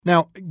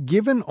Now,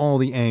 given all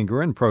the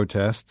anger and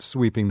protests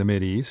sweeping the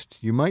Mideast,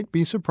 you might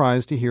be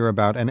surprised to hear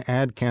about an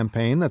ad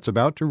campaign that's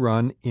about to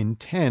run in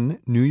 10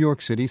 New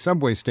York City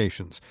subway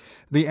stations.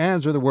 The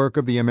ads are the work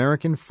of the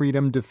American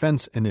Freedom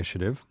Defense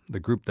Initiative, the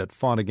group that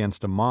fought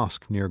against a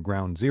mosque near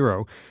Ground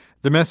Zero.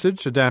 The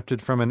message,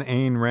 adapted from an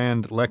Ayn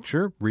Rand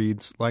lecture,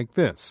 reads like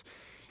this: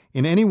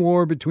 "In any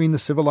war between the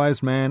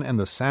civilized man and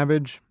the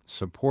savage,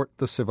 support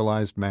the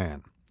civilized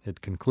man."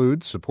 It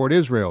concludes, "Support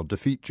Israel,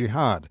 defeat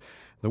Jihad."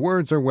 The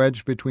words are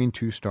wedged between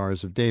two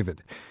stars of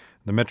David.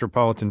 The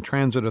Metropolitan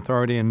Transit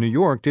Authority in New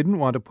York didn't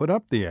want to put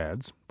up the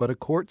ads, but a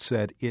court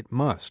said it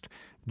must.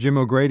 Jim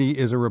O'Grady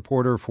is a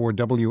reporter for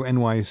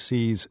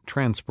WNYC's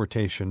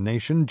Transportation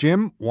Nation.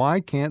 Jim, why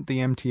can't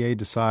the MTA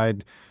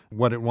decide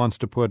what it wants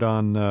to put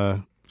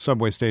on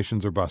subway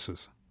stations or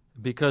buses?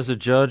 Because a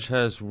judge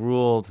has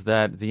ruled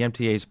that the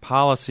MTA's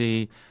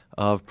policy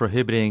of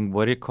prohibiting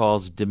what it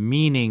calls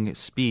demeaning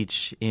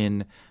speech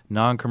in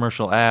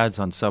non-commercial ads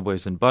on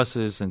subways and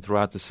buses and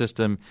throughout the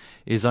system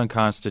is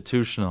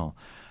unconstitutional.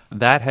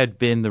 That had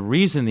been the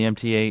reason the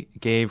MTA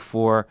gave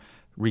for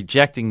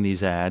rejecting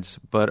these ads,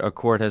 but a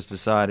court has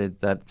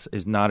decided that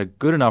is not a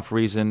good enough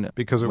reason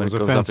because it when was it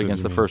goes offensive, up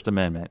against the First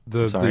Amendment.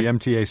 The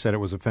MTA said it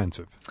was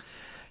offensive.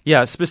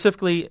 Yeah,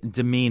 specifically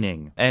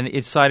demeaning. And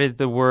it cited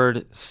the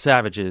word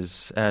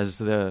savages as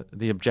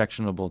the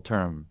objectionable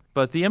term.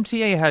 But the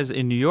MTA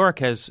in New York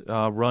has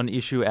run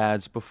issue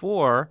ads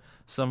before,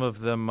 some of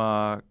them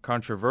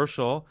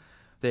controversial.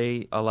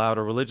 They allowed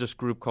a religious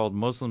group called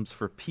Muslims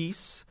for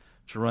Peace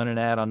to run an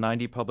ad on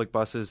 90 public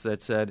buses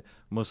that said,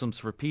 "Muslims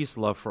for peace,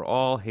 love for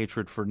all,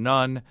 hatred for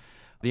none."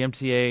 The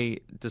MTA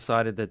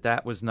decided that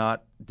that was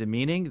not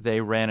demeaning. They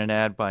ran an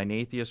ad by an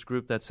atheist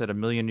group that said, "A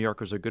million New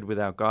Yorkers are good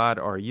without God,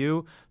 are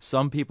you?"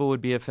 Some people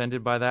would be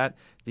offended by that.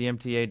 The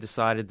MTA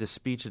decided the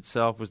speech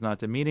itself was not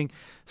demeaning.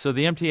 So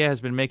the MTA has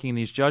been making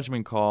these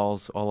judgment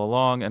calls all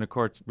along, and a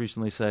court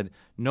recently said,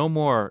 no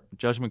more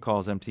judgment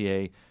calls,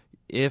 MTA.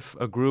 If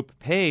a group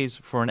pays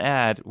for an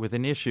ad with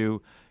an issue,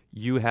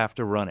 you have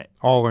to run it.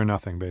 All or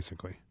nothing,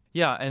 basically.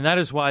 Yeah, and that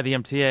is why the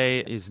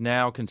MTA is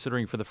now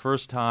considering for the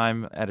first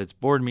time at its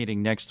board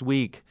meeting next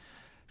week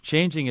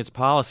changing its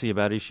policy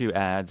about issue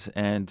ads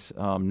and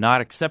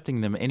not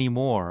accepting them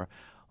anymore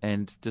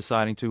and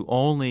deciding to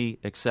only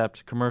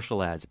accept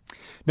commercial ads.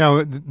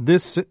 Now,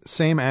 this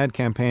same ad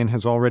campaign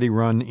has already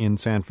run in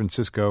San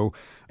Francisco,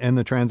 and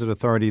the transit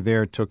authority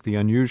there took the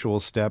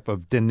unusual step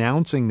of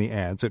denouncing the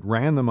ads. It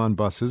ran them on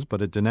buses,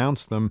 but it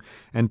denounced them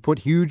and put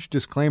huge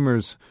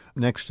disclaimers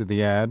next to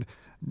the ad,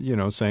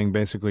 saying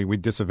basically we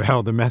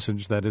disavow the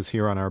message that is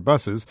here on our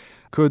buses.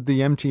 Could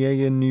the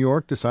MTA in New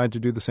York decide to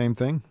do the same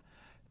thing?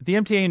 The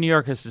MTA in New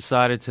York has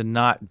decided to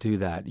not do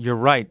that. You're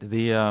right.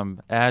 The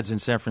ads in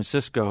San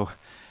Francisco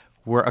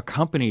were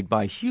accompanied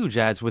by huge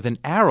ads with an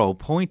arrow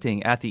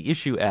pointing at the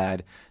issue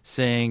ad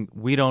saying,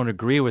 "We don't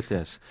agree with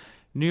this."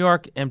 New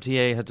York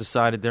MTA has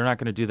decided they're not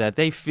going to do that.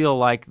 They feel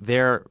like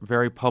their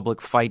very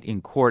public fight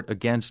in court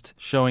against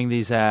showing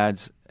these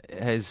ads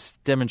has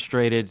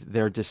demonstrated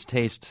their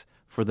distaste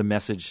for the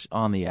message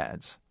on the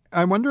ads.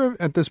 I wonder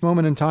at this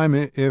moment in time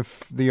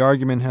if the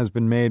argument has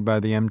been made by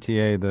the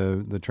MTA,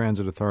 the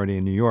transit authority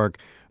in New York,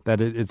 that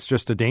it's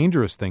just a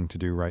dangerous thing to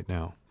do right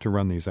now, to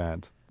run these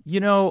ads.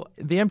 The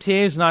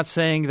MTA is not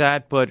saying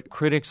that, but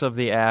critics of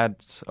the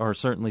ads are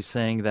certainly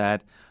saying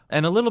that.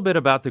 And a little bit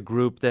about the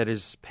group that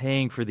is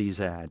paying for these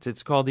ads.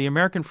 It's called the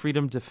American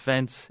Freedom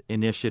Defense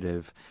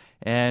Initiative,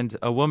 and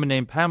a woman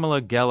named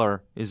Pamela Geller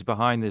is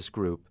behind this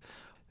group.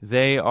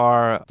 They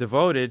are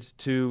devoted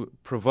to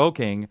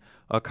provoking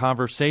a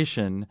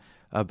conversation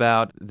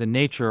about the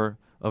nature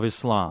of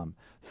Islam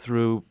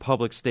through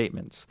public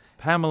statements.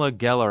 Pamela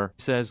Geller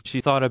says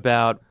she thought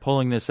about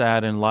pulling this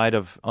ad in light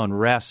of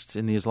unrest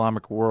in the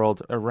Islamic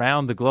world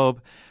around the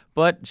globe,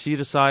 but she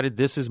decided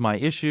this is my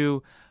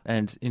issue,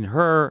 and in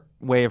her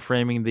way of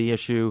framing the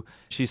issue,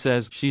 she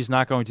says she's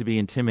not going to be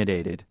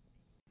intimidated.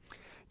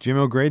 Jim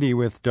O'Grady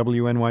with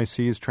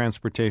WNYC's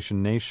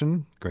Transportation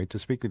Nation. Great to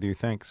speak with you.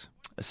 Thanks.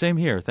 Same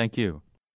here. Thank you.